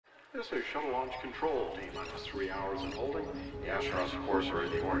This is Shuttle Launch Control, T-minus 3 hours in holding. The astronauts, of course, are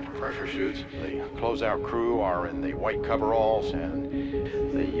in the orange pressure suits. The closeout crew are in the white coveralls, and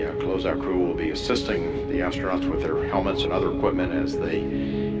the closeout crew will be assisting the astronauts with their helmets and other equipment as they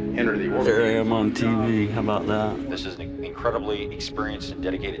enter the orbit. There I am on TV. How about that? This is an incredibly experienced and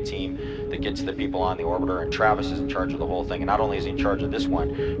dedicated team that gets the people on the orbiter, and Travis is in charge of the whole thing. And not only is he in charge of this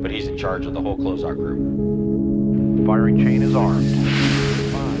one, but he's in charge of the whole closeout crew. Firing chain is armed.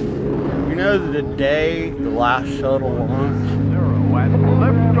 You know the day the last shuttle launched, 0 and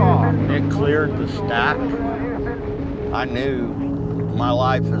liftoff. it cleared the stack. I knew my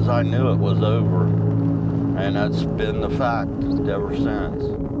life as I knew it was over, and that's been the fact ever since.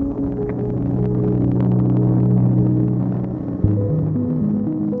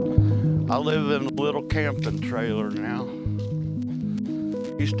 I live in a little camping trailer now.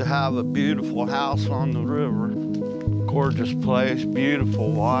 Used to have a beautiful house on the river. Gorgeous place,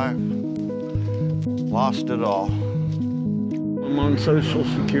 beautiful wife. Lost it all. I'm on Social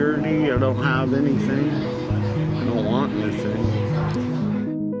Security. I don't have anything. I don't want anything.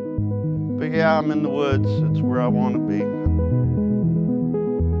 But yeah, I'm in the woods. It's where I want to be.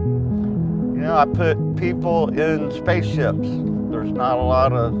 You know, I put people in spaceships. There's not a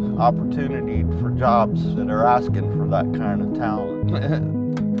lot of opportunity for jobs that are asking for that kind of talent.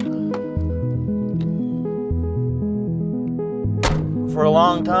 For a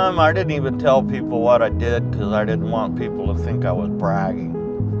long time, I didn't even tell people what I did because I didn't want people to think I was bragging.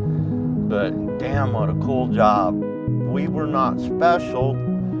 But damn, what a cool job. We were not special.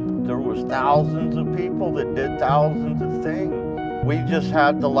 There was thousands of people that did thousands of things. We just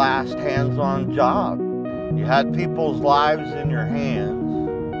had the last hands-on job. You had people's lives in your hands.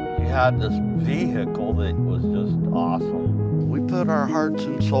 You had this vehicle that was just awesome. We put our hearts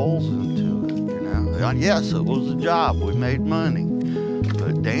and souls into it, you know. Yes, it was a job. We made money.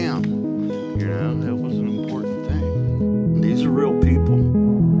 But damn, you know, it was an important thing. These are real people.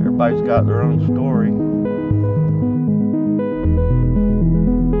 Everybody's got their own story.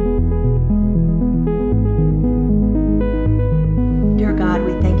 Dear God,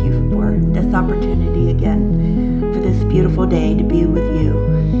 we thank you for this opportunity again, for this beautiful day to be with you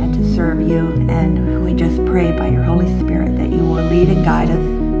and to serve you. And we just pray by your Holy Spirit that you will lead and guide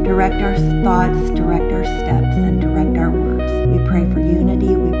us, direct our thoughts, direct our steps, and direct our words. We pray for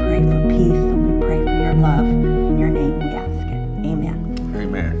unity, we pray for peace, and we pray for your love. In your name we ask it. Amen.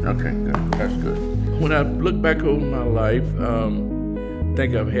 Amen. Okay, good. That's good. When I look back over my life, I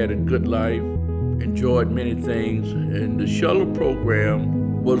think I've had a good life, enjoyed many things, and the shuttle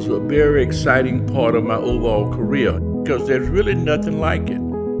program was a very exciting part of my overall career because there's really nothing like it.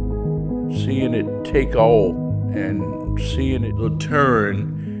 Seeing it take off and seeing it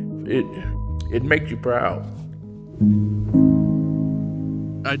return, it makes you proud.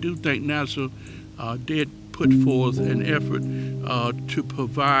 I do think NASA did put forth an effort to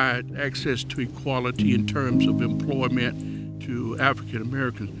provide access to equality in terms of employment to African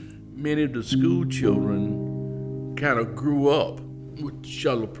Americans. Many of the school children kind of grew up with the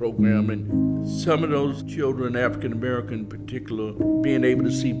shuttle program, and some of those children, African American in particular, being able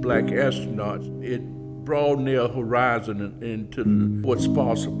to see black astronauts, it broadened their horizon into what's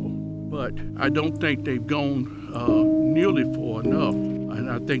possible. But I don't think they've gone nearly far enough, and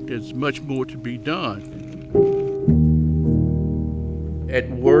I think there's much more to be done. At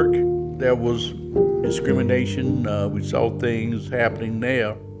work, there was discrimination. We saw things happening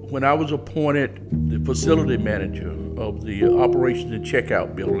there. When I was appointed the facility manager of the operations and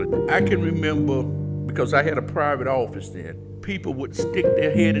checkout building, I can remember, because I had a private office then, people would stick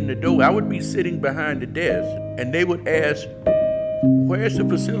their head in the door. I would be sitting behind the desk, and they would ask, "Where's the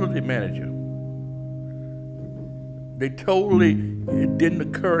facility manager?" It didn't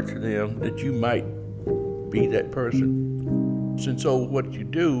occur to them that you might be that person. And so what you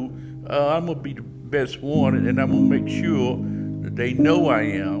do, I'm gonna be the best one, and I'm gonna make sure that they know I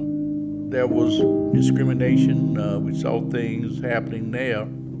am. There was discrimination, we saw things happening there,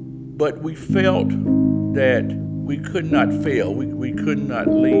 but we felt that we could not fail, we could not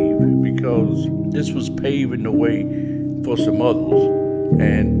leave, because this was paving the way for some others.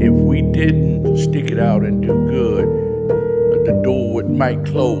 And if we didn't stick it out and do good, the door might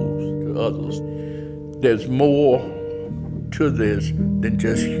close to others. There's more to this than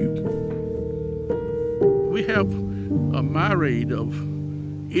just you. We have a myriad of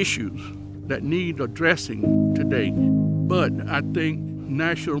issues that need addressing today, but I think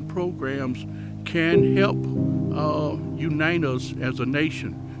national programs can help unite us as a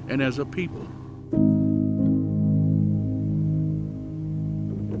nation and as a people.